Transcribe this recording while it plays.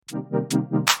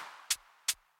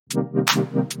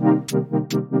What's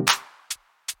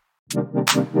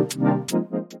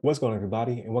going on,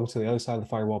 everybody, and welcome to the Other Side of the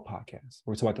Firewall podcast,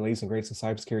 where we talk about the latest and greatest in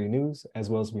cybersecurity news, as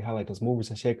well as we highlight those movers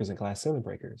and shakers and glass ceiling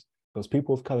breakers, those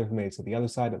people of color who made it to the other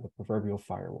side of the proverbial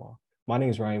firewall. My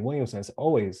name is Ryan Williams, and as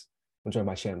always, I'm joined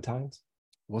by Shannon Tynes.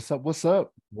 What's up? What's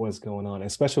up? What's going on?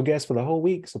 And special guest for the whole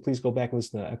week, so please go back and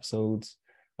listen to episodes.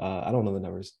 I don't know the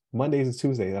numbers. Mondays and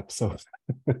Tuesdays episodes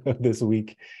this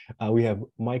week. We have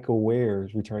Michael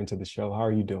Wares returning to the show. How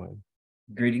are you doing?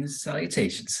 Greetings and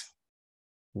salutations.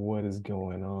 What is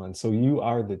going on? So you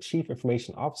are the Chief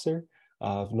Information Officer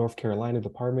of North Carolina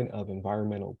Department of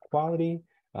Environmental Quality.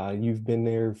 You've been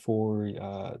there for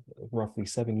roughly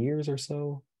 7 years or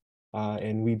so.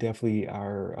 And we definitely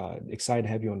are excited to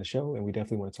have you on the show. And we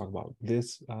definitely want to talk about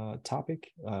this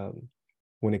topic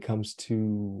when it comes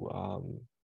to,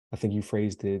 I think you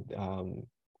phrased it,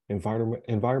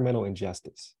 environmental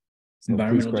injustice. So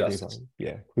environmental justice.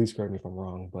 Please correct me if I'm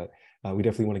wrong, but we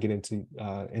definitely want to get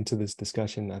into this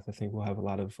discussion. I think we'll have a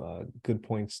lot of good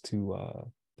points to,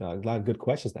 a lot of good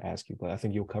questions to ask you, but I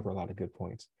think you'll cover a lot of good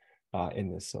points in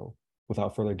this. So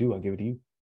without further ado, I'll give it to you.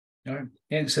 All right.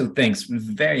 And so thanks.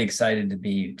 Very excited to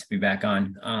be back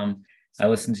on. I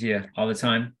listen to you all the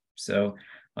time. So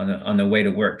on the way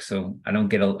to work. So I don't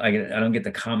get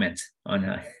the comment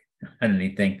on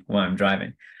anything while I'm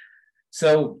driving.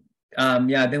 So I've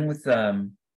been with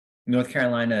North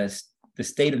Carolina, the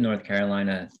state of North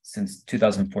Carolina, since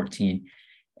 2014,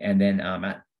 and then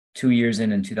at 2 years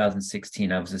in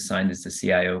 2016, I was assigned as the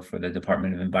CIO for the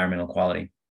Department of Environmental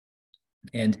Quality.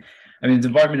 And I mean, the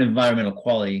Department of Environmental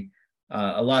Quality,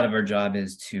 a lot of our job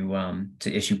is to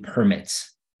issue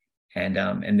permits,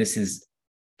 and this is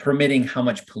permitting how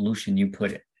much pollution you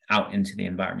put out into the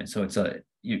environment. So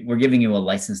we're giving you a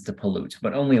license to pollute,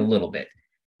 but only a little bit.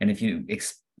 And if you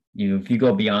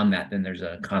go beyond that, then there's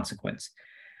a consequence.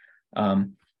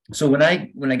 So when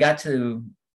I got to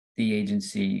the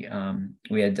agency,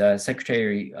 we had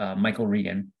Secretary Michael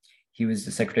Regan. He was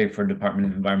the Secretary for Department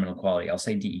of Environmental Quality. I'll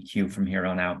say DEQ from here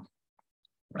on out.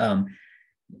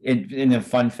 In a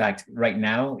fun fact, right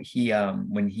now,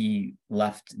 when he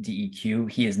left DEQ,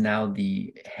 he is now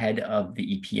the head of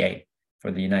the EPA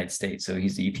for the United States. So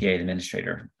he's the EPA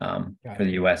administrator for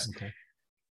the U.S. Okay.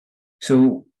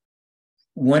 So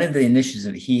one of the initiatives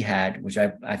that he had, which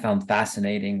I found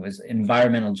fascinating, was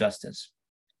environmental justice.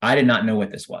 I did not know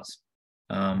what this was.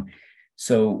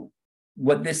 So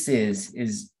what this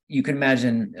is you can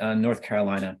imagine North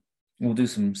Carolina. We'll do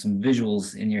some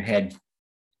visuals in your head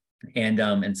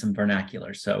and some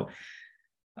vernacular. So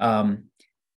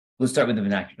let's start with the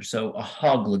vernacular. So a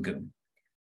hog lagoon,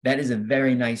 that is a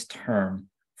very nice term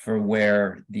for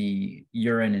where the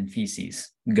urine and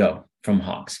feces go from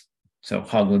hogs. So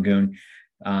hog lagoon,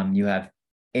 you have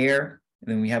air,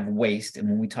 and then we have waste. And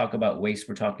when we talk about waste,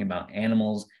 we're talking about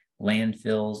animals,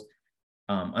 landfills,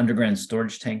 underground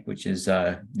storage tank, which is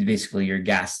basically your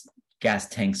gas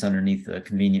tanks underneath the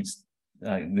convenience,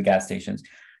 the gas stations,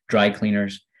 dry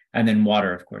cleaners, and then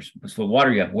water, of course. So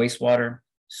water, you have wastewater,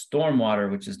 storm water,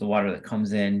 which is the water that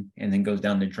comes in and then goes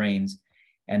down the drains,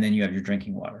 and then you have your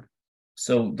drinking water.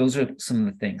 So those are some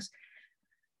of the things.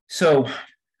 So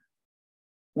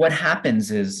what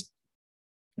happens is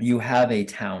you have a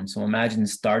town. So imagine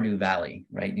Stardew Valley,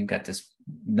 right? You've got this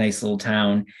nice little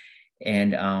town,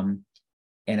 and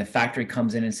a factory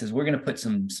comes in and says, we're going to put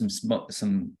some smoke, we're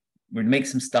going to make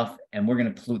some stuff, and we're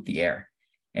going to pollute the air.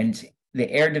 And the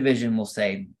air division will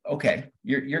say, okay,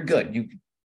 you're good.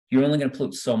 You're only going to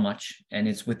pollute so much, and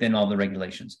it's within all the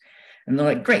regulations. And they're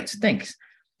like, great, thanks.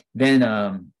 Then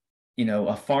a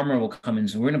farmer will come in and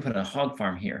say, we're going to put a hog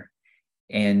farm here.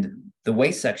 And the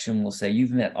waste section will say,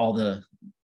 you've met all the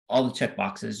check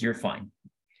boxes, you're fine.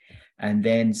 And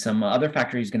then some other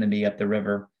factory is going to be up the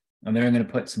river, and they're going to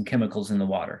put some chemicals in the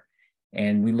water.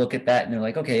 And we look at that, and they're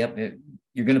like, okay,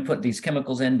 you're going to put these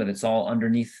chemicals in, but it's all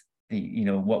underneath the,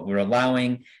 what we're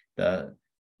allowing. The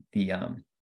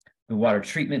water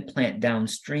treatment plant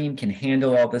downstream can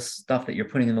handle all this stuff that you're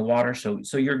putting in the water, so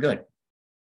you're good.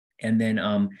 And then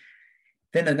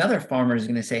another farmer is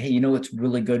going to say, hey, what's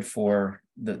really good for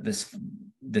this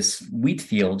wheat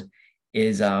field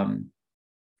is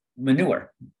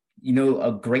manure.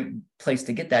 A great place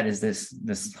to get that is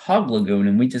this hog lagoon,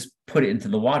 and we just put it into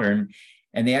the water,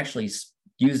 and they actually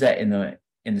use that in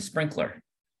the sprinkler,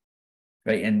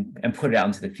 right, and put it out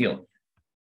into the field.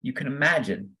 You can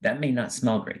imagine that may not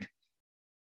smell great.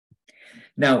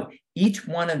 Now, each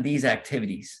one of these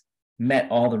activities met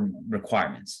all the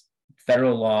requirements,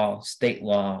 federal law, state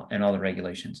law, and all the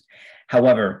regulations.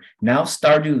 However, now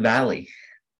Stardew Valley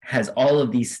has all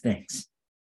of these things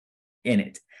in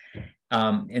it.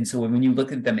 And so when you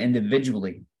look at them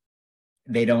individually,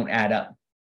 they don't add up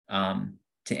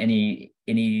to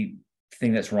anything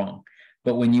that's wrong.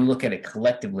 But when you look at it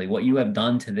collectively, what you have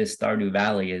done to this Stardew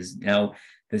Valley is now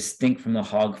the stink from the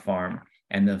hog farm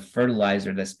and the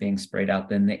fertilizer that's being sprayed out,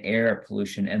 then the air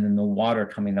pollution, and then the water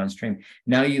coming downstream.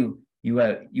 Now you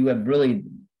have really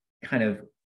kind of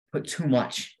put too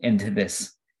much into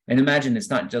this. And imagine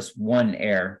it's not just one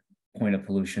air point of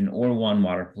pollution or one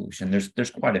water pollution.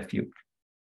 There's quite a few.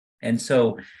 And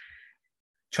so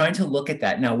trying to look at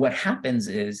that. Now, what happens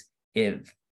is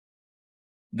if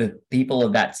the people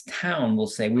of that town will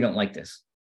say, we don't like this,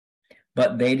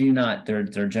 but they do not, they're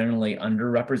generally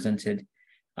underrepresented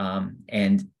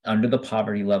and under the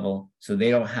poverty level. So they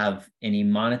don't have any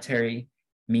monetary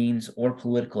means or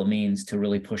political means to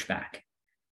really push back.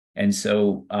 And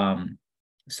so,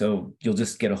 so you'll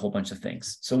just get a whole bunch of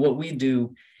things. So what we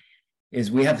do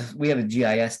is we have a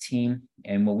GIS team,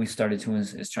 and what we started to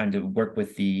is trying to work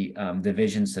with the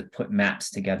divisions that put maps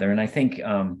together. And I think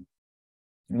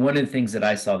one of the things that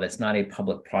I saw that's not a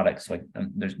public product, so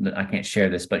I can't share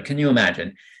this, but can you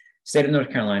imagine state of North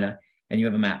Carolina, and you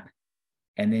have a map,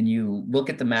 and then you look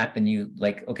at the map and you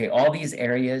like, okay, all these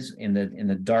areas in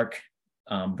the dark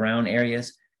brown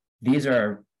areas, these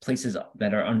are places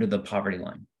that are under the poverty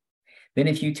line. Then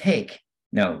if you take,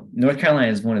 now North Carolina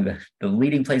is one of the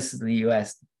leading places in the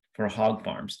US for hog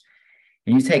farms,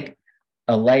 and you take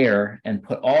a layer and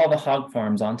put all the hog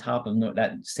farms on top of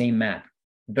that same map,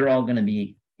 they're all going to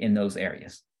be in those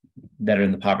areas that are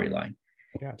in the poverty line.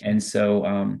 Gotcha. And so,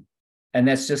 and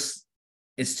that's just,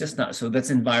 it's just not, so that's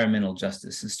environmental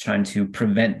justice, is trying to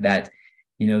prevent that,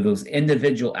 you know, those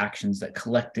individual actions that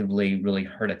collectively really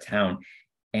hurt a town.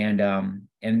 And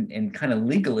kind of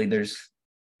legally,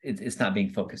 it's not being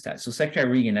focused at. So Secretary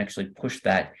Regan actually pushed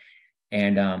that.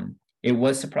 And it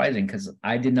was surprising because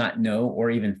I did not know or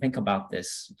even think about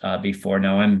this before.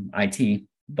 Now I'm IT,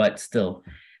 but still,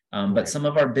 but some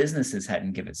of our businesses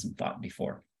hadn't given it some thought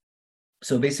before.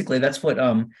 So basically that's what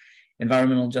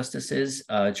environmental justice is,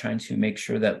 trying to make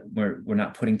sure that we're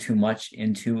not putting too much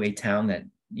into a town that,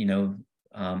 you know,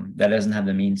 that doesn't have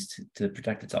the means to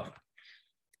protect itself.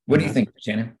 What do you think,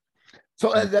 Shannon?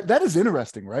 So that is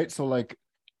interesting, right? So like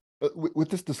with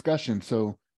this discussion,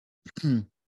 so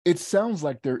it sounds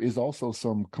like there is also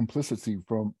some complicity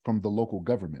from the local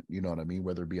government, you know what I mean?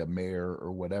 Whether it be a mayor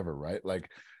or whatever, right? Like,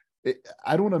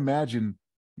 I don't imagine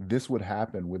this would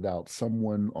happen without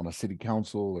someone on a city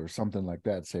council or something like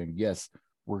that saying, yes,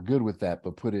 we're good with that,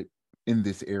 but put it in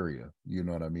this area. You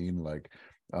know what I mean? Like,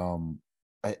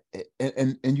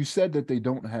 and you said that they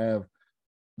don't have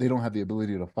the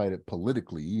ability to fight it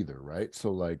politically either, right?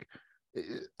 So like,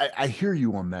 I hear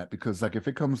you on that, because like if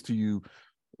it comes to you,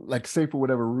 like say for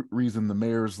whatever reason the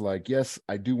mayor's like, yes,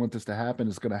 I do want this to happen,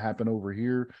 it's going to happen over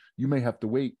here, you may have to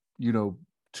wait, you know,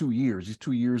 2 years. These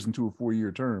 2 years into a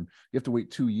 4-year term, you have to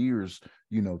wait 2 years,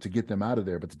 you know, to get them out of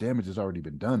there, but the damage has already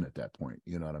been done at that point.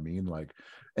 You know what I mean? Like,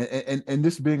 and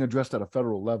this being addressed at a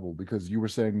federal level, because you were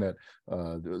saying that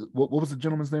what was the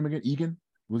gentleman's name again? Egan?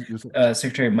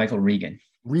 Secretary Michael Regan.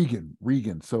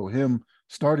 Regan. So him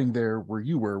starting there where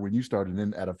you were when you started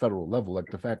in at a federal level,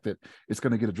 like the fact that it's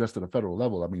going to get addressed at a federal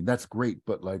level, I mean, that's great.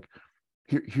 But like,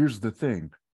 here's the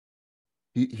thing.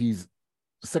 He's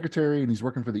secretary and he's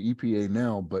working for the EPA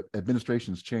now, but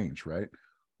administrations change, right?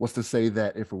 What's to say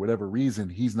that if for whatever reason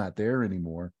he's not there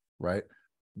anymore, right,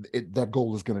 that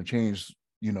goal is going to change,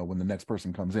 you know, when the next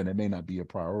person comes in. It may not be a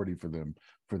priority for them,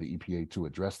 for the EPA to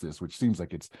address this, which seems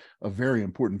like it's a very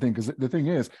important thing. Because the thing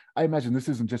is, I imagine this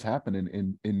isn't just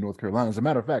happening in North Carolina. As a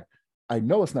matter of fact, I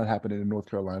know it's not happening in North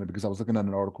Carolina because I was looking at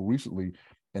an article recently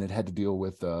and it had to deal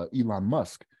with Elon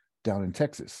Musk down in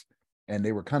Texas. And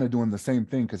they were kind of doing the same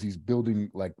thing because he's building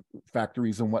like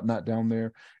factories and whatnot down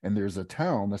there. And there's a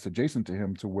town that's adjacent to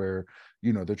him to where,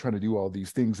 you know, they're trying to do all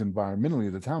these things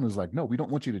environmentally. The town is like, no, we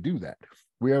don't want you to do that.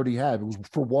 We already have, it was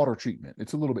for water treatment.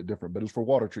 It's a little bit different, but it's for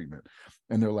water treatment.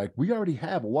 And they're like, we already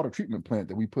have a water treatment plant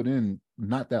that we put in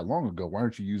not that long ago. Why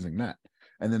aren't you using that?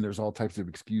 And then there's all types of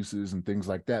excuses and things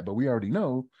like that. But we already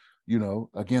know, you know,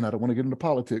 again, I don't want to get into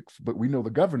politics, but we know the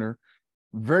governor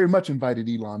very much invited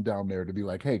Elon down there to be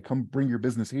like, hey, come bring your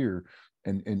business here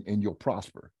and you'll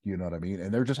prosper. You know what I mean?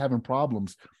 And they're just having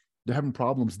problems. They're having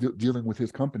problems dealing with his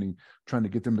company, trying to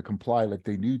get them to comply like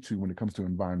they need to when it comes to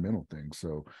environmental things.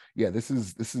 So yeah, this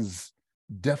is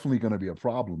definitely going to be a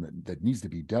problem that needs to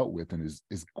be dealt with, and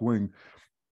is going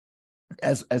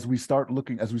as we start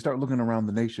looking around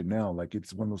the nation now. Like,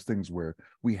 it's one of those things where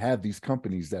we have these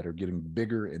companies that are getting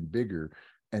bigger and bigger,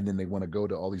 and then they want to go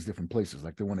to all these different places,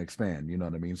 like they want to expand, you know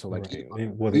what I mean? So like, right. They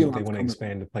want to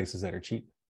expand to places that are cheap,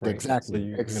 right? Exactly. So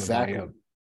you're going to buy a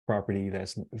property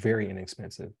that's very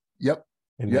inexpensive. Yep.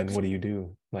 And Yep. then what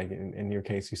do? Like in your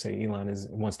case, you say Elon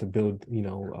wants to build,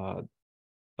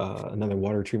 another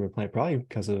water treatment plant, probably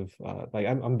because of like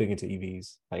I'm big into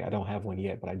EVs. Like I don't have one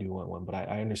yet, but I do want one. But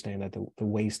I understand that the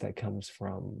waste that comes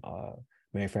from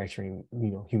manufacturing,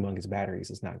 humongous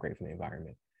batteries is not great for the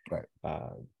environment. Right.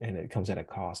 And it comes at a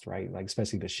cost, right? Like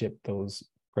especially to ship those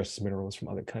precious minerals from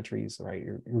other countries, right?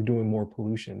 You're doing more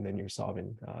pollution than you're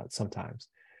solving sometimes.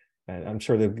 And I'm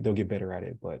sure they'll get better at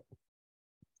it. But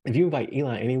if you invite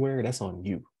Elon anywhere, that's on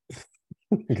you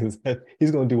because he's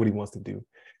going to do what he wants to do.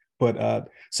 But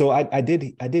so I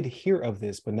did hear of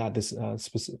this, but not this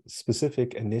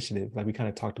specific initiative. Like we kind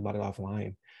of talked about it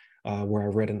offline, where I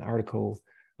read an article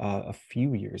a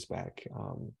few years back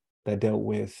that dealt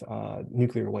with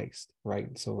nuclear waste,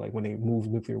 right? So like when they move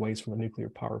nuclear waste from a nuclear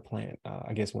power plant,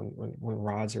 I guess when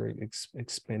rods are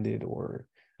expended, or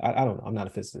I don't know, I'm not a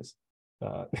physicist.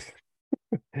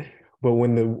 But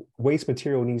when the waste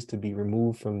material needs to be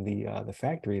removed from the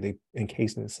factory, they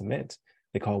encase it in cement.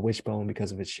 They call it wishbone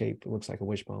because of its shape. It looks like a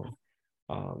wishbone.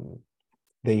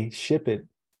 They ship it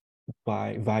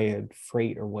via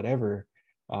freight or whatever.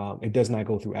 It does not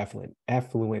go through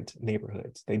affluent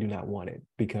neighborhoods. They do not want it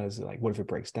because, like, what if it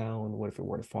breaks down? What if it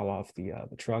were to fall off the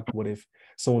truck? What if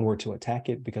someone were to attack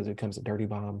it because it becomes a dirty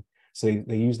bomb? So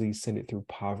they usually send it through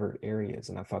impoverished areas,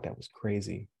 and I thought that was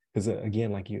crazy because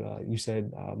again, like you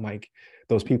said, Mike,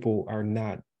 those people are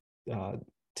not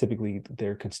typically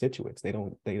their constituents. They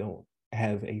don't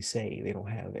have a say. They don't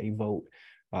have a vote.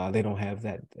 They don't have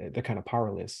that. They're kind of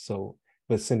powerless. So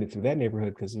let's send it through that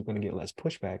neighborhood because we're going to get less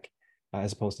pushback,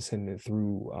 as opposed to sending it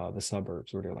through the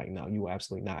suburbs where they're like, no, you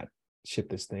absolutely not ship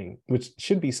this thing, which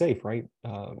should be safe, right?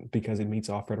 Because it meets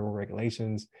all federal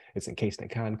regulations. It's encased in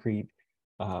concrete.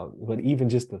 But even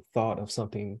just the thought of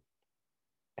something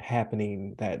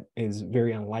happening that is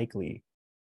very unlikely,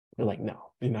 they're like,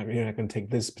 no, you're not going to take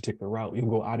this particular route. You'll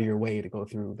go out of your way to go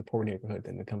through the poor neighborhood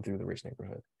than to come through the rich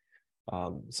neighborhood.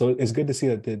 So it's good to see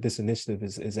that this initiative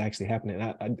is actually happening.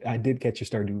 I did catch your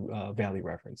Stardew Valley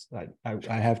reference. I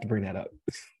have to bring that up.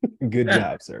 Good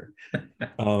job, sir.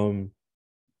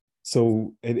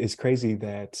 So it's crazy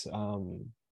that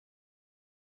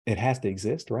it has to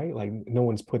exist, right? Like no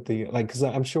one's put because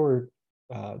I'm sure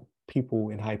people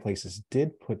in high places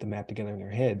did put the map together in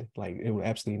their head. Like it would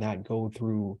absolutely not go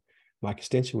through my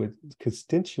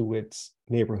constituents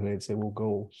neighborhoods. It will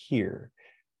go here.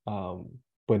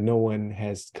 But no one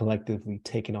has collectively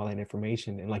taken all that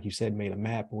information and, like you said, made a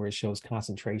map where it shows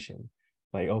concentration.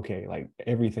 Like, okay, like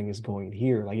everything is going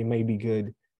here. Like it may be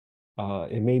good.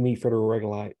 It may meet federal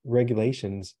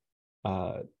regulations.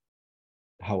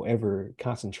 However,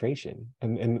 concentration,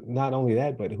 and not only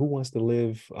that, but who wants to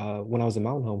live? When I was in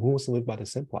Mountain Home, who wants to live by the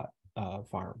Simplot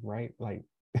farm, right? Like,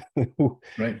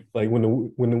 Right. like when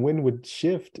the wind would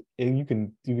shift, and you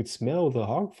could smell the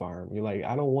hog farm. You're like,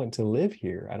 I don't want to live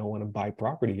here. I don't want to buy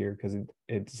property here because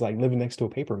it's like living next to a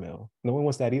paper mill. No one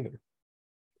wants that either.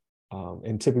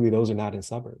 And typically those are not in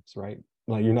suburbs, right?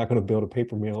 Like you're not going to build a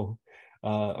paper mill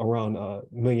around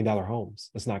 $1 million homes.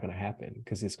 That's not going to happen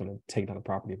because it's going to take down the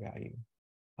property value.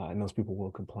 And those people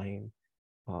will complain.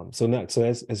 So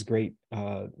that's great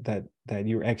that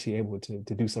you're actually able to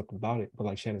do something about it. But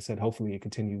like Shannon said, hopefully it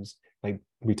continues. Like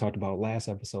we talked about last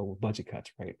episode with budget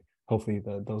cuts, right? Hopefully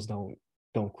those don't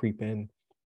creep in,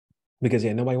 because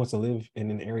nobody wants to live in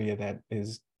an area that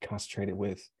is concentrated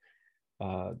with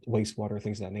wastewater,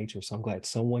 things of that nature. So I'm glad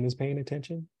someone is paying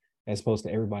attention as opposed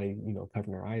to everybody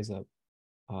covering their eyes up.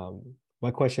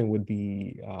 My question would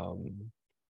be,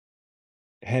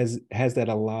 has that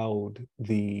allowed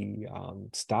the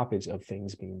stoppage of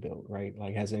things being built, right?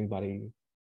 Like has anybody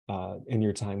in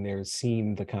your time there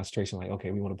seen the concentration, like, okay,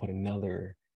 we want to put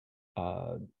another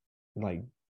like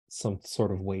some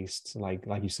sort of waste, like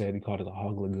you said, you called it a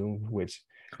hog lagoon, which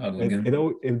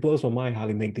it blows my mind how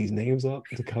they make these names up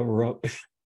to cover up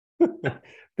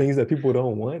things that people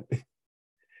don't want.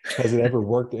 Has it ever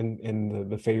worked in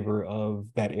the favor of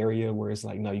that area where it's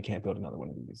like, no, you can't build another one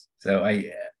of these? So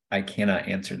I cannot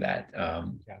answer that.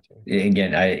 Gotcha.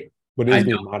 Again, But it is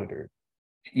being monitored.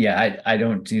 Yeah, I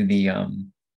don't do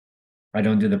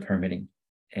the permitting,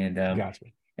 and Gotcha.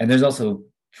 And there's also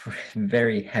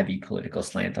very heavy political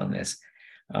slant on this,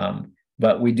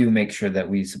 but we do make sure that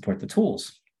we support the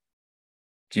tools,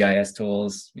 GIS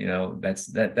tools.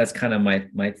 That's kind of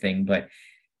my thing. But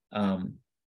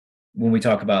when we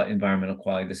talk about environmental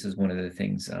quality, this is one of the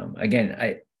things.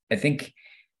 Again, I think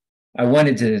I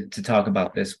wanted to talk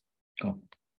about this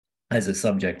as a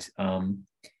subject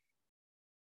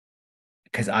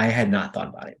because I had not thought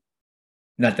about it.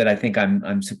 Not that I think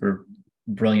I'm super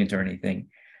brilliant or anything,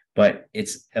 but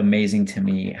it's amazing to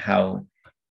me how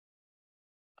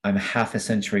I'm half a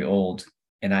century old,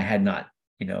 and I had not,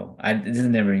 this has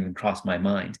never even crossed my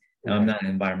mind. Now, I'm Right. not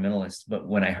an environmentalist, but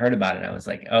when I heard about it, I was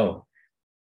like, oh,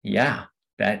 yeah,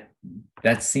 that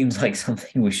seems like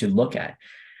something we should look at.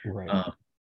 Right. Um,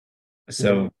 Yeah.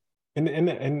 so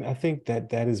And I think that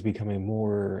that is becoming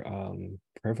more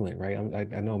prevalent, right?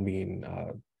 I know I'm being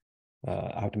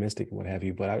optimistic and what have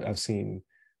you, but I've seen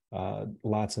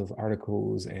lots of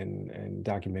articles and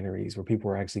documentaries where people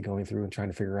are actually going through and trying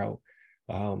to figure out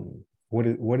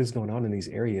what is going on in these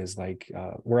areas, like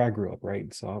where I grew up,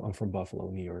 right? So I'm from Buffalo,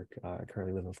 New York. I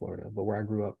currently live in Florida, but where I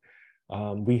grew up,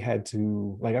 we had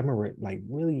to, like, I remember like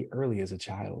really early as a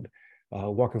child,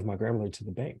 walking with my grandmother to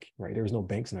the bank, right? There was no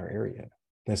banks in our area.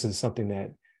 This is something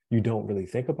that you don't really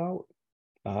think about.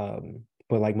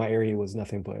 But like my area was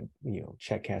nothing but,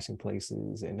 check cashing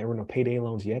places, and there were no payday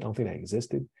loans yet. I don't think that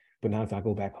existed. But now if I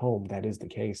go back home, that is the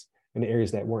case. In the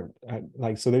areas that weren't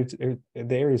like, so the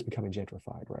area is becoming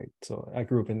gentrified, right? So I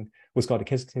grew up in what's called the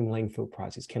Kensington Langfield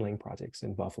projects, Ken Lane projects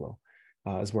in Buffalo.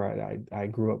 Is where I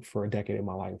grew up for a decade of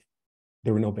my life.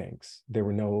 There were no banks. There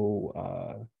were no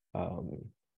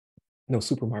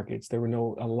supermarkets. There were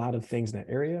no a lot of things in that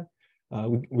area.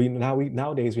 We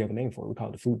nowadays we have a name for it. We call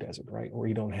it the food desert, right? Where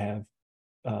you don't have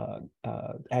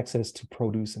access to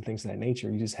produce and things of that nature.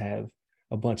 You just have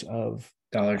a bunch of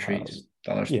Dollar uh, Trees,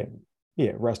 Dollar yeah,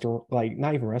 yeah, restaurant, like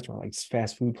not even restaurant, like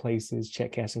fast food places,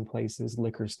 check cashing places,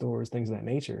 liquor stores, things of that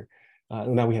nature.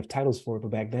 Now we have titles for it,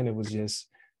 but back then it was just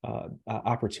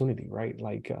opportunity, right?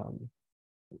 Like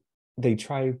they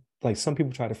try, like some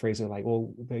people try to phrase it like,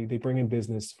 well, they bring in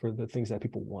business for the things that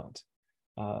people want.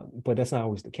 But that's not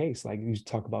always the case. Like you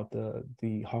talk about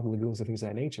the hog lagoons and things of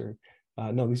that nature.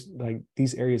 No,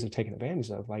 these areas are taken advantage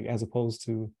of, like as opposed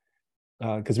to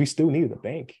because we still needed a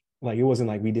bank. Like it wasn't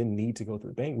like we didn't need to go to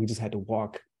the bank. We just had to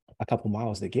walk a couple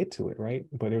miles to get to it, right?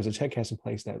 But there was a check cashing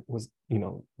place that was,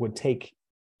 would take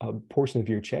a portion of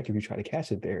your check if you try to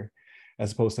cash it there,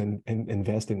 as opposed to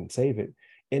invest and save it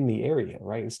in the area,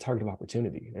 right? It's target of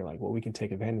opportunity. They're like, well, we can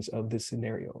take advantage of this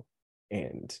scenario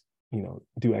and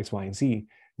do X, Y, and Z.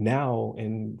 Now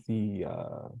in the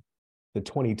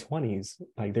 2020s,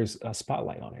 like there's a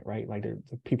spotlight on it, right? Like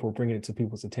people are bringing it to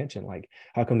people's attention. Like,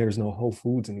 how come there's no Whole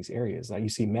Foods in these areas? Like you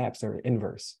see maps that are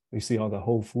inverse. You see all the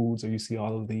Whole Foods, or you see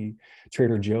all of the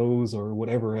Trader Joe's, or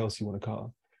whatever else you want to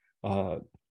call.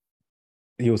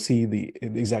 You'll see the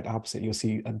exact opposite. You'll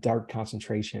see a dark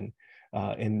concentration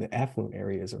in the affluent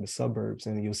areas or the suburbs,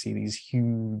 and you'll see these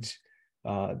huge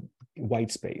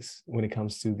white space when it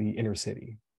comes to the inner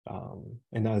city.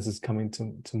 And now this is coming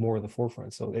to more of the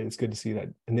forefront. So it's good to see that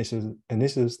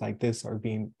initiatives like this are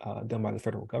being done by the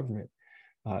federal government,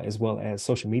 as well as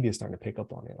social media starting to pick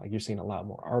up on it. Like you're seeing a lot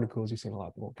more articles, you're seeing a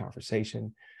lot more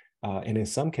conversation. And in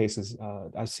some cases,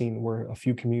 I've seen where a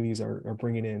few communities are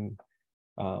bringing in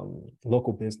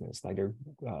local business, like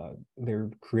they're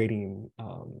creating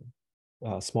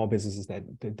small businesses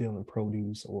that deal in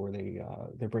produce, or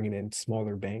they're bringing in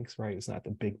smaller banks, right? It's not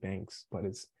the big banks, but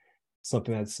it's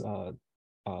something that's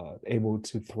able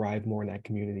to thrive more in that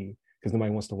community, because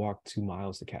nobody wants to walk 2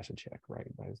 miles to cash a check, right?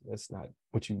 That's not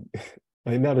what you.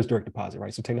 Now there's direct deposit,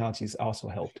 right? So technology has also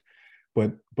helped,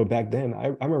 but back then, I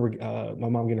remember my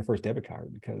mom getting her first debit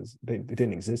card because it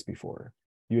didn't exist before.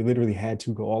 You literally had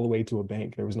to go all the way to a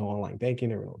bank. There was no online banking.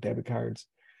 There were no debit cards.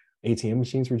 ATM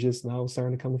machines were just now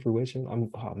starting to come to fruition. I'm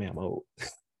old.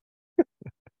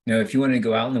 If you wanted to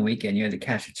go out on the weekend, you had to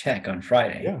cash a check on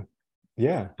Friday, Yeah,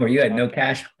 yeah, or you had no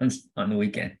cash on the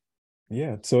weekend.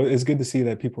 yeah. So it's good to see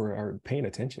that people are paying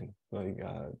attention, like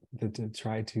to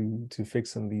try to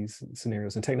fix some of these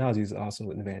scenarios. And technology is also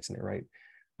advancing it, right?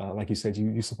 Like you said,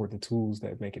 you support the tools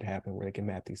that make it happen, where they can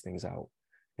map these things out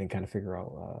and kind of figure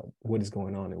out what is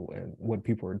going on and what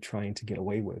people are trying to get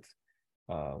away with.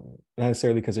 Not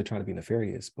necessarily because they're trying to be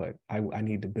nefarious, but I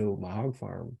need to build my hog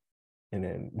farm, and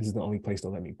then this is the only place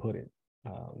they'll let me put it.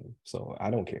 So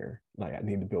I don't care. Like I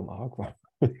need to build my hog farm.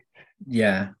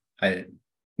 Yeah, I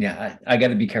I got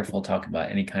to be careful talking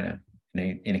about any kind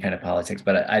of politics,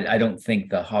 but I don't think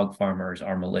the hog farmers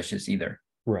are malicious either.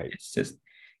 Right. It's just,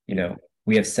 Yeah.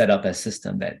 we have set up a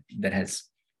system that has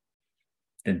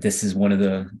that this is one of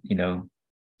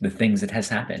the things that has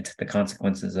happened, the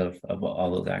consequences of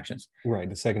all those actions. Right.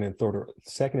 The second and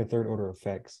third order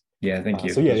effects. Yeah, thank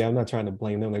you. So yeah, I'm not trying to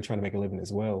blame them. They're trying to make a living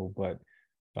as well. But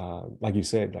like you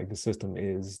said, like the system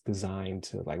is designed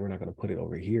to, like, we're not going to put it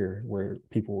over here where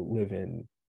people live in,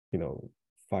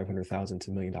 500,000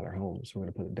 to $1 million homes. We're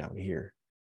going to put it down here,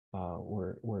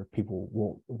 where people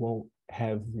won't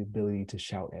have the ability to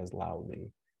shout as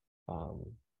loudly, um,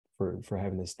 for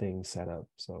having this thing set up.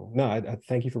 So no, I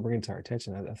thank you for bringing it to our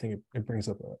attention. I think it brings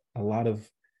up a lot of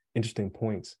interesting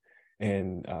points.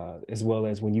 And as well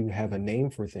as when you have a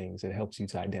name for things, it helps you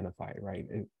to identify it, right?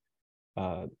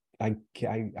 Uh, I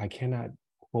cannot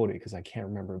quote it because I can't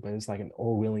remember, but it's like an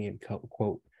Orwellian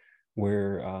quote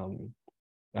where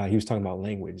he was talking about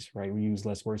language, right? We use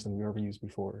less words than we ever used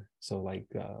before. So like,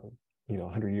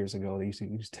 100 years ago, they used to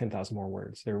use 10,000 more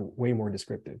words. They're way more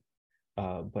descriptive.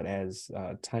 But as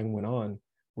time went on,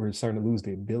 we're starting to lose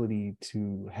the ability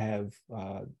to have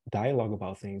dialogue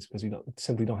about things because we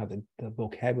simply don't have the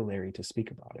vocabulary to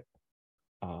speak about it.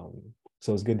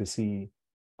 So it's good to see.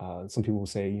 Some people will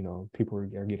say, people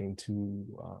are getting too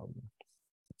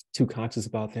conscious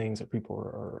about things, or people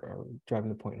are driving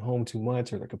the point home too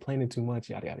much, or they're complaining too much,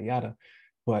 yada yada yada.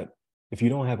 But if you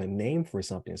don't have a name for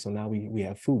something, so now we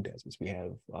have food deserts, we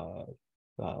have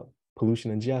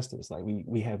pollution and justice. Like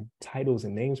we have titles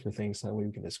and names for things so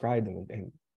we can describe them,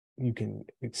 and you can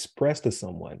express to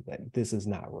someone that this is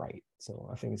not right. So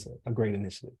I think it's a great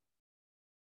initiative.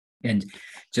 And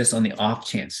just on the off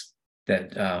chance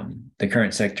that the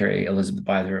current Secretary Elizabeth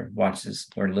Byler watches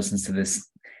or listens to this,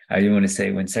 I do want to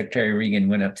say when Secretary Regan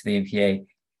went up to the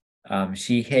APA,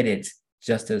 she hit it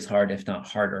just as hard, if not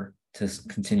harder, to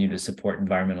continue to support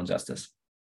environmental justice.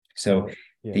 So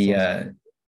the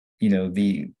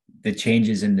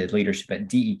changes in the leadership at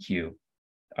DEQ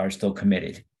are still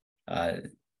committed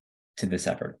to this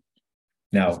effort.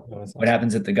 Now, what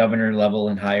happens at the governor level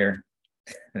and higher,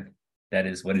 that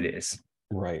is what it is.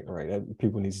 Right.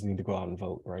 People need to go out and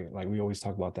vote, right? Like we always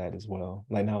talk about that as well,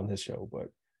 like not on this show, but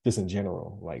just in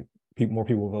general, like more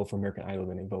people vote for American Idol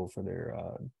than they vote for their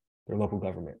local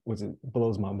government, which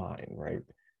blows my mind, right?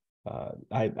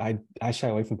 I shy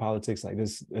away from politics. Like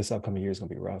this upcoming year is gonna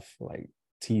be rough. Like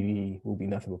TV will be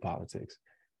nothing but politics,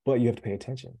 but you have to pay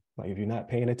attention. Like if you're not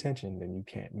paying attention, then you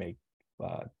can't make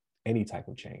any type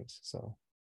of change. So,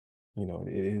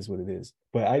 it is what it is.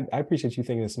 But I appreciate you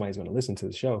thinking that somebody's going to listen to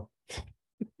the show.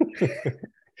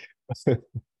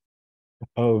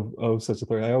 of such a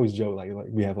thing. I always joke like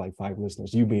we have like 5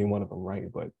 listeners, you being one of them, right?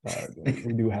 But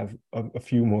we do have a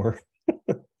few more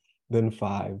than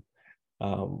 5.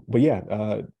 But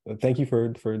yeah, thank you for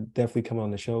definitely coming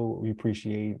on the show. We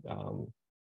appreciate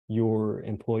your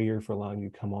employer for allowing you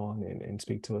to come on and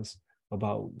speak to us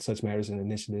about such matters and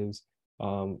initiatives.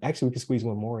 Actually, we can squeeze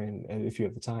one more in if you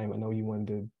have the time. I know you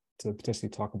wanted to potentially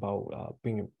talk about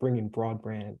bringing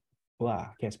broadband. I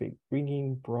can't speak.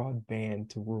 Bringing broadband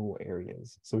to rural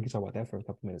areas. So we can talk about that for a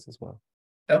couple minutes as well.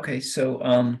 Okay, so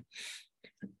I'm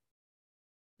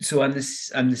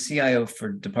the CIO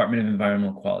for Department of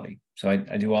Environmental Quality. So I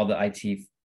do all the IT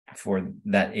for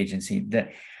that agency.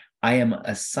 That I am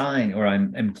assigned, or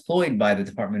I'm employed by the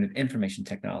Department of Information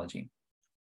Technology.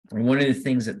 And one of the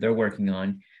things that they're working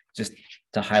on, just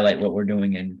to highlight what we're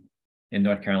doing in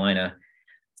North Carolina,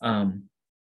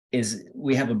 is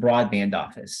we have a broadband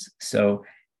office. So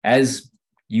as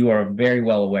you are very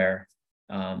well aware,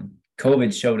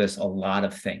 COVID showed us a lot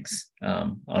of things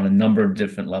on a number of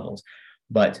different levels.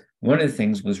 But one of the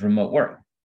things was remote work.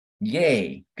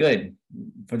 Yay, good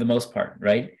for the most part,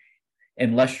 right?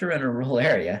 Unless you're in a rural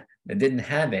area that didn't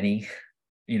have any,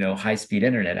 high-speed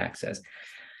internet access.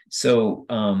 So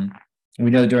we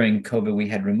know during COVID, we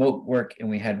had remote work and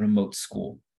we had remote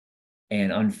school.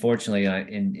 And unfortunately,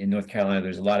 in North Carolina,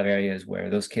 there's a lot of areas where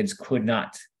those kids could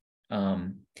not.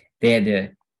 They had to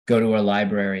go to a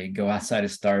library, go outside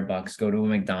of Starbucks, go to a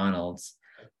McDonald's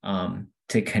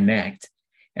to connect.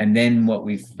 And then what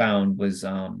we found was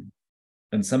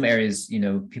in some areas,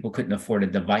 people couldn't afford a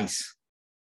device.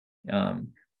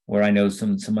 Where I know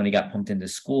some money got pumped into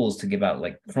schools to give out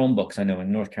like Chromebooks. I know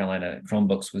in North Carolina,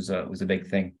 Chromebooks was a big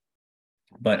thing.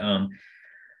 But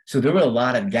so there were a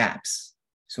lot of gaps.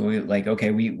 So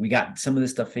we got some of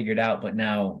this stuff figured out, but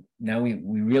now we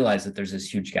realize that there's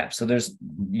this huge gap. So there's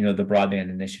the broadband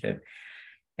initiative,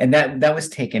 and that was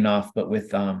taken off, but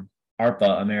with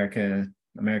ARPA,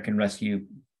 American Rescue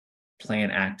Plan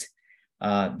Act,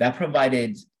 that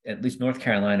provided at least North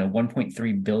Carolina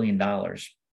 $1.3 billion,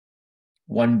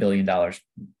 $1 billion,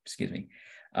 excuse me,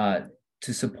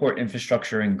 to support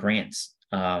infrastructure and grants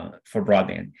for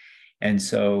broadband. And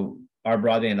so our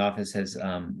broadband office has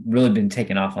really been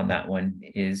taken off on that one.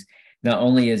 Is not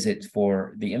only is it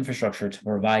for the infrastructure to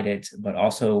provide it, but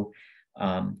also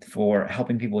for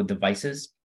helping people with devices,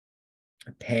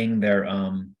 paying their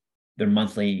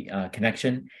monthly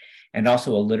connection, and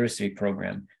also a literacy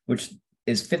program, which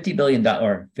is $50 billion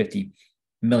or 50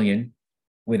 million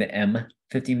with an M,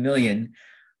 50 million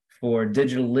for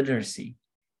digital literacy.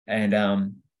 And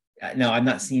now I'm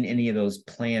not seeing any of those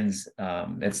plans.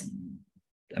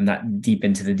 I'm not deep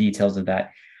into the details of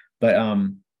that, but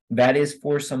that is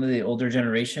for some of the older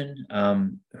generation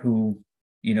who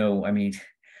I mean,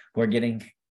 we're getting,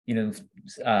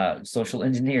 social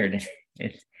engineered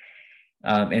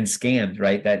and scammed,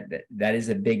 right? That is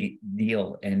a big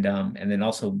deal. And then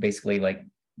also basically like,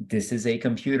 this is a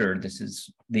computer, this is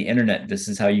the internet, this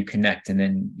is how you connect, and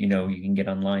then you can get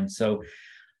online. So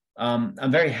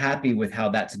I'm very happy with how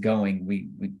that's going. We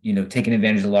taking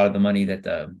advantage of a lot of the money that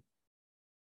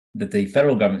the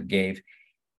federal government gave.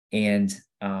 And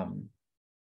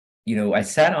I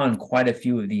sat on quite a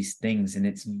few of these things, and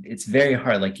it's very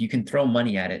hard. Like, you can throw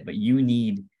money at it, but you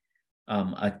need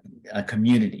a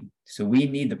community. So we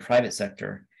need the private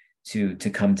sector to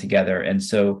come together. And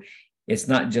so it's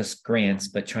not just grants,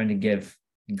 but trying to give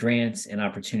grants and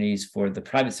opportunities for the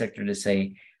private sector to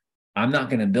say, I'm not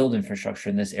going to build infrastructure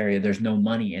in this area. There's no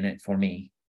money in it for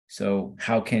me. So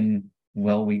how can,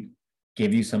 we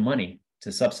give you some money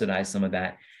to subsidize some of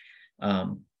that.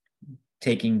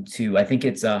 Taking to, I think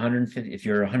it's 150, if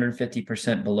you're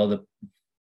 150%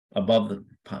 above the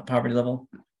poverty level.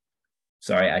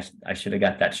 Sorry, I should have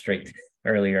got that straight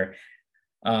earlier.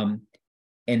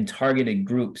 And targeted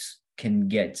groups can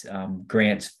get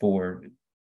grants for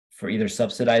either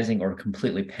subsidizing or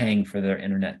completely paying for their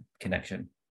internet connection,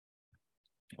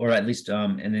 or at least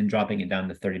and then dropping it down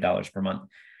to $30 per month.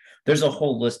 There's a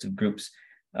whole list of groups,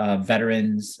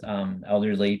 veterans,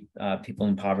 elderly, people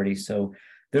in poverty. So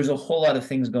there's a whole lot of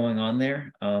things going on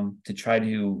there to try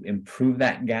to improve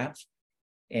that gap.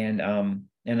 And I'm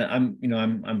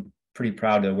pretty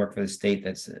proud to work for the state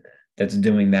that's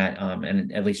doing that,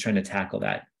 and at least trying to tackle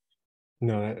that.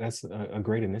 No, that's a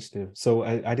great initiative. So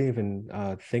I didn't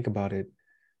even think about it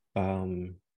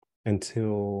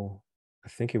until I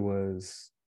think it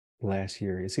was last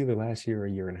year. It's either last year or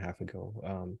a year and a half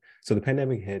ago. So the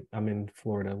pandemic hit. I'm in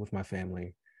Florida with my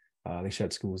family. They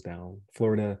shut schools down.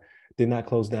 Florida did not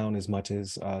close down as much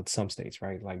as some states,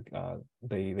 right? Like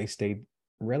they stayed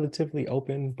relatively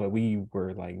open, but we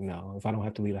were like, no, if I don't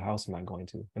have to leave the house, I'm not going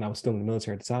to. And I was still in the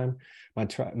military at the time.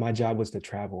 My job was to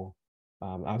travel.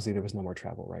 Obviously, there was no more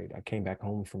travel, right? I came back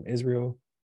home from Israel,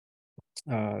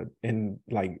 and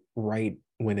like right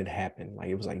when it happened, like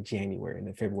it was like January, and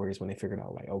then February is when they figured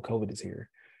out like, oh, COVID is here.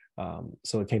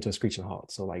 So it came to a screeching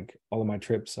halt. So like all of my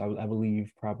trips, I would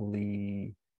leave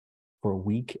probably for a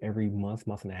week every month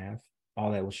and a half.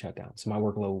 All that was shut down. So my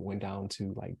workload went down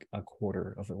to like a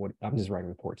quarter of what I'm just writing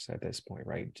reports at this point,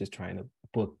 right? Just trying to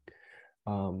book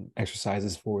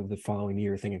exercises for the following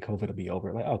year, thinking COVID will be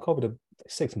over. Like, oh, COVID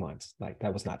 6 months. Like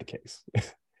that was not the case.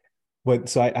 But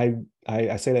so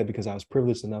I say that because I was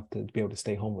privileged enough to be able to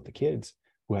stay home with the kids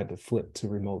who had to flip to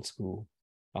remote school.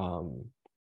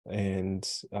 And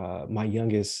my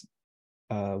youngest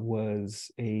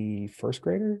was a first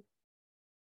grader.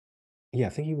 Yeah, I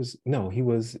think he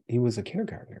was a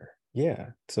kindergartner. Yeah.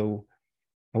 So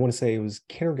I want to say it was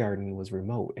kindergarten was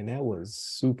remote, and that was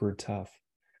super tough.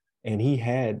 And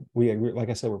like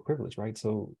I said, we're privileged, right?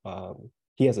 So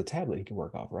he has a tablet he can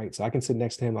work off, right? So I can sit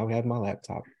next to him. I'll have my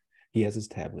laptop. He has his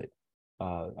tablet.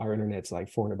 Our internet's like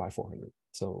 400 by 400.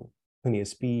 So plenty of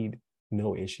speed,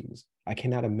 no issues. I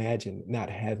cannot imagine not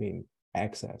having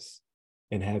access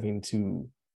and having to,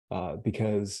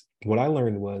 because what I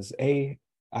learned was I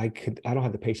don't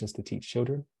have the patience to teach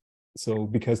children. So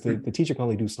because the teacher can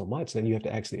only do so much, then you have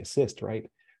to actually assist, right?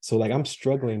 So like I'm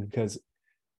struggling because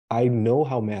I know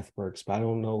how math works, but I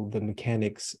don't know the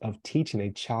mechanics of teaching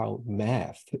a child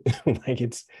math. Like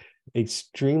it's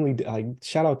extremely, like,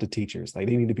 shout out to teachers. Like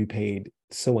they need to be paid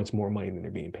so much more money than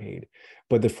they're being paid.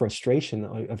 But the frustration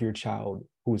of your child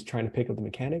who is trying to pick up the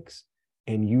mechanics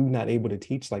and you not able to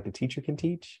teach like the teacher can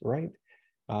teach, right?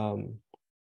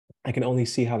 I can only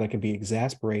see how that can be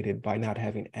exasperated by not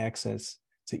having access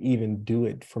to even do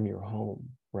it from your home,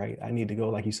 right? I need to go,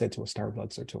 like you said, to a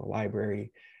Starbucks or to a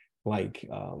library, like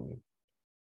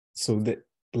so that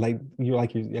like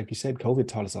you said, COVID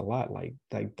taught us a lot. Like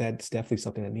that's definitely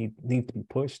something that needs to be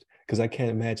pushed, because I can't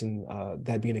imagine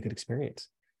that being a good experience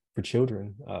for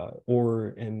children. Or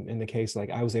in the case, like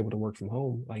I was able to work from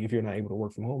home. Like if you're not able to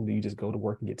work from home, do you just go to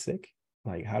work and get sick?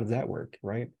 Like how does that work,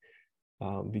 right?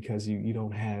 Because you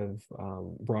don't have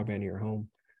broadband in your home.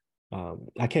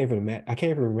 I can't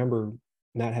even remember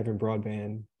not having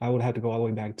broadband. I would have to go all the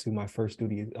way back to my first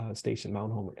duty station,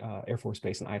 Mount Homer Air Force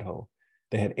Base in Idaho.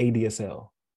 They had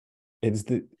ADSL.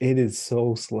 It is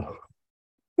so slow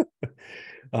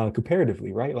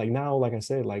comparatively, right? Like now, like I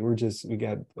said, like we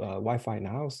got Wi-Fi in the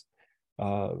house.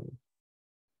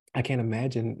 I can't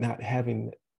imagine not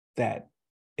having that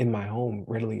in my home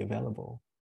readily available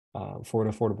for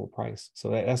an affordable price.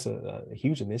 So that's a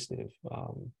huge initiative.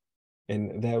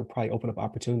 And that would probably open up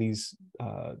opportunities,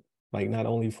 like not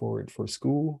only for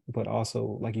school, but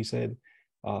also, like you said,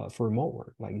 for remote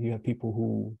work. Like you have people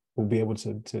who will be able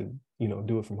to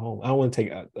do it from home. I don't want to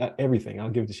take everything. I'll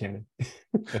give it to Shannon.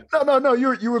 No.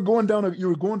 You were going down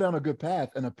a good path,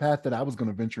 and a path that I was going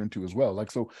to venture into as well.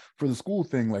 Like, so for the school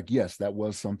thing, like, yes, that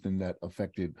was something that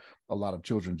affected a lot of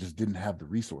children, just didn't have the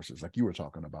resources like you were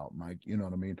talking about, Mike. You know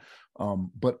what I mean?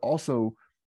 But also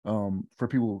for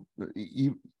people,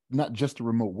 not just to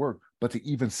remote work, but to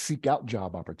even seek out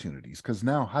job opportunities. Because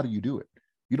now, how do you do it?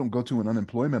 You don't go to an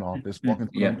unemployment office, walk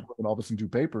into an unemployment office and do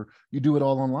paper. You do it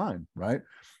all online, right?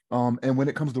 And when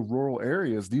it comes to rural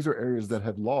areas, these are areas that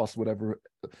have lost whatever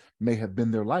may have been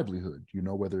their livelihood,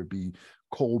 whether it be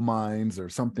coal mines or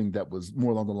something that was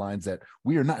more along the lines that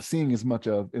we are not seeing as much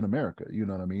of in America. You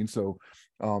know what I mean? So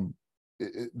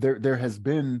there has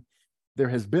been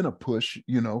a push,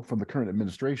 from the current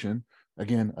administration.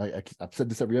 Again, I've said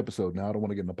this every episode now, I don't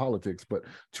want to get into politics, but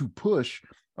to push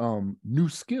new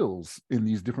skills in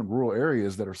these different rural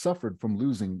areas that are suffered from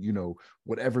losing,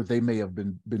 whatever they may have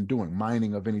been doing,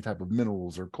 mining of any type of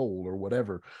minerals or coal or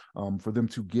whatever, for them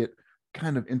to get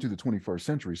kind of into the 21st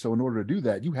century. So in order to do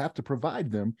that, you have to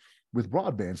provide them with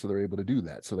broadband so they're able to do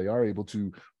that. So they are able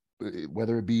to,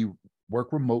 whether it be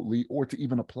work remotely or to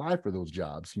even apply for those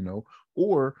jobs,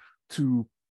 or to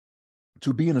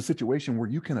be in a situation where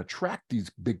you can attract these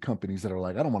big companies that are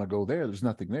like, I don't want to go there. There's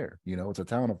nothing there. It's a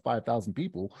town of 5,000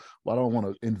 people. Well, I don't want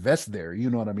to invest there. You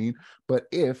know what I mean? But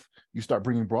if you start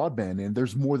bringing broadband in,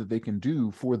 there's more that they can do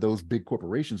for those big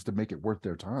corporations to make it worth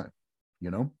their time,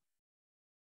 Yeah,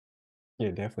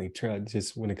 definitely.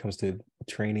 Just when it comes to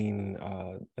training,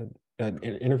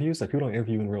 interviews, like people don't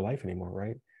interview in real life anymore,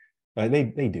 right?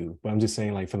 They do, but I'm just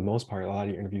saying, like, for the most part, a lot of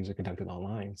your interviews are conducted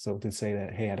online. So to say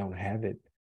that, hey, I don't have it,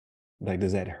 like,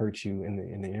 does that hurt you in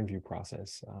the interview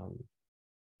process?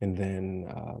 And then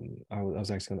I was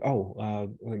actually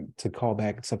like, to call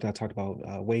back something I talked about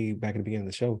way back at the beginning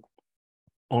of the show,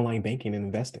 online banking and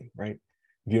investing, right?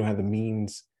 If you don't have the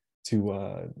means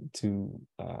to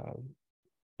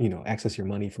access your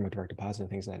money from a direct deposit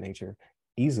and things of that nature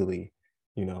easily,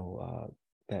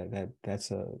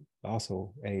 that's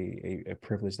also a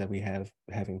privilege that we have,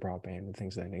 having broadband and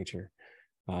things of that nature.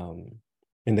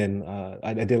 And then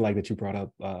I did like that you brought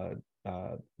up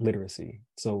literacy.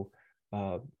 So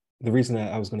the reason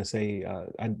that I was going to say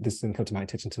this didn't come to my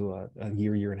attention until a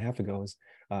year and a half ago is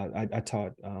I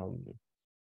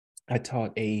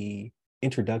taught a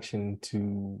introduction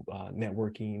to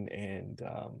networking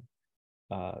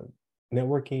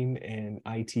and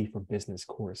IT for business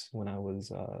course when I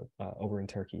was over in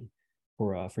Turkey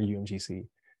for UMGC,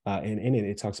 and in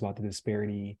it talks about the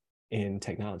disparity in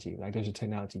technology. Like, there's a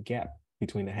technology gap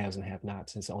between the haves and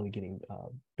have-nots. It's only getting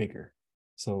bigger.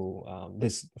 So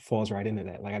this falls right into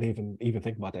that. Like, I didn't even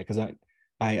think about that, because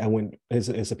I went,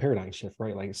 it's a paradigm shift,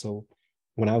 right? Like, so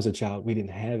when I was a child, we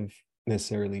didn't have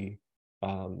necessarily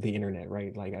the internet,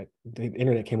 right? Like, the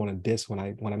internet came on a disc when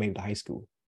I made it to high school.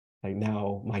 Like,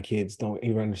 now my kids don't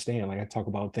even understand. Like, I talk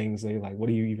about things, they like, what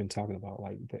are you even talking about?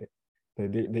 Like, the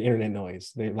internet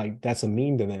noise. They like, that's a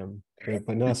meme to them,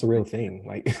 but no, that's a real thing.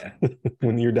 Like,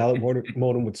 when your dial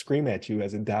modem would scream at you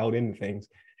as it dialed into things,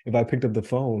 if I picked up the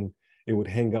phone, it would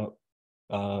hang up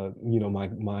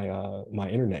my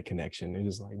internet connection. It's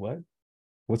just like, what?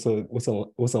 What's a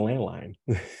landline?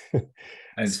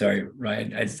 I'm sorry,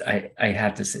 Ryan. I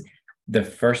have to say, the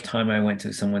first time I went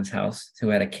to someone's house who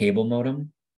had a cable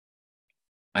modem,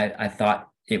 I thought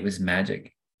it was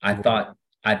magic. I thought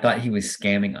he was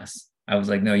scamming us. I was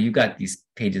like, no, you got these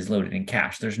pages loaded in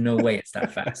cache. There's no way it's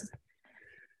that fast.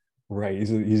 Right.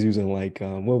 He's using, like,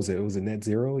 what was it? It was a net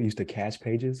zero. He used to cache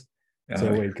pages.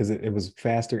 So wait, because it was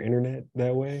faster internet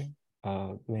that way.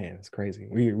 Man, it's crazy.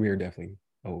 We are definitely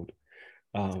old.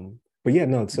 But yeah,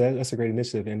 no, so that's a great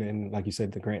initiative. And like you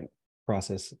said, the grant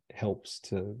process helps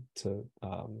to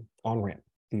on-ramp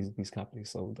these companies.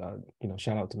 So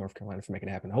shout out to North Carolina for making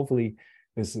it happen. Hopefully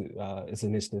this is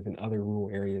initiative in other rural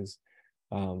areas.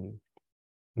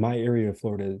 My area of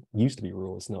Florida used to be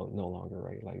rural. It's no longer,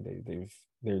 right? Like,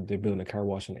 they're building a car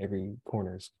wash in every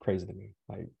corner. It's crazy to me.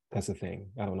 Like, that's a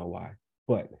thing. I don't know why.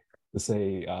 But to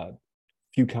say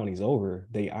few counties over,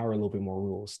 they are a little bit more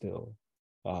rural still.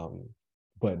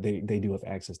 But they do have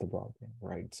access to broadband,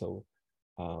 right? So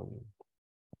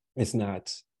it's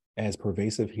not as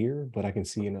pervasive here, but I can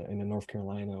see in a North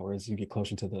Carolina, or as you get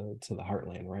closer to the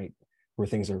heartland, right, where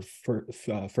things are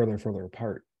further and further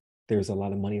apart, there's a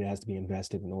lot of money that has to be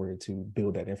invested in order to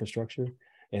build that infrastructure.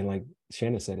 And like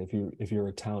Shannon said, if you're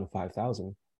a town of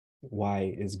 5,000,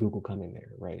 why is Google coming there,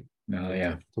 right? Oh,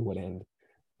 yeah. To what end?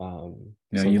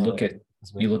 You look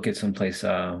at someplace,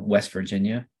 West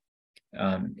Virginia,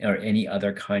 or any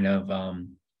other kind of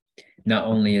not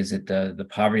only is it the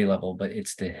poverty level, but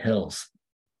it's the hills.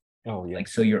 Oh yeah. Like,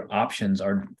 so your options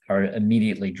are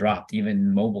immediately dropped.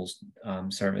 Even mobile's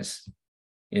service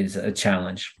is a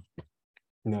challenge.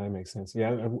 No, that makes sense.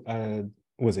 Yeah,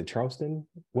 was it Charleston,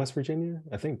 West Virginia?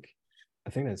 I think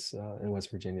that's in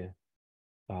West Virginia.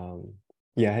 Um,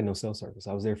 yeah, I had no cell service.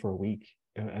 I was there for a week,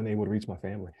 unable to reach my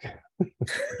family.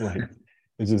 Like,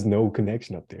 there's just no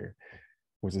connection up there,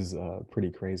 which is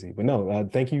pretty crazy. But no,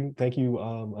 thank you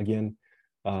again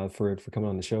for coming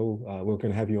on the show. We're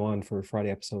going to have you on for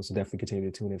Friday episodes, so definitely continue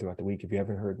to tune in throughout the week. If you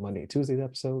haven't heard Monday and Tuesday's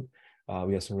episode,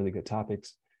 we have some really good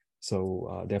topics,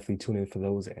 so definitely tune in for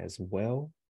those as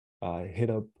well. Hit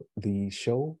up the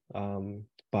show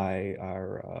by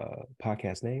our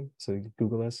podcast name. So you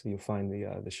Google us, you'll find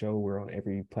the show. We're on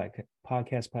every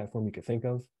podcast platform you could think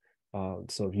of.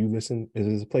 So if you listen, if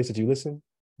there's a place that you listen,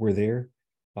 we're there.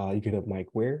 You can hit up Mike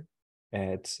Ware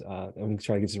at I'm gonna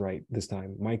try to get this right this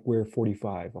time. Mike Ware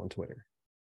 45 on Twitter.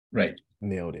 Right.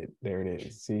 Nailed it. There it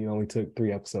is. See, it only took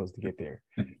 3 episodes to get there.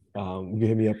 You can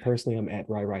hit me up personally. I'm at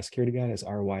RyRy Security Guy. That's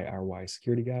RYRY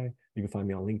Security Guy. You can find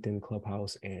me on LinkedIn,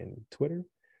 Clubhouse, and Twitter.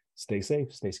 Stay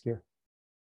safe, stay secure.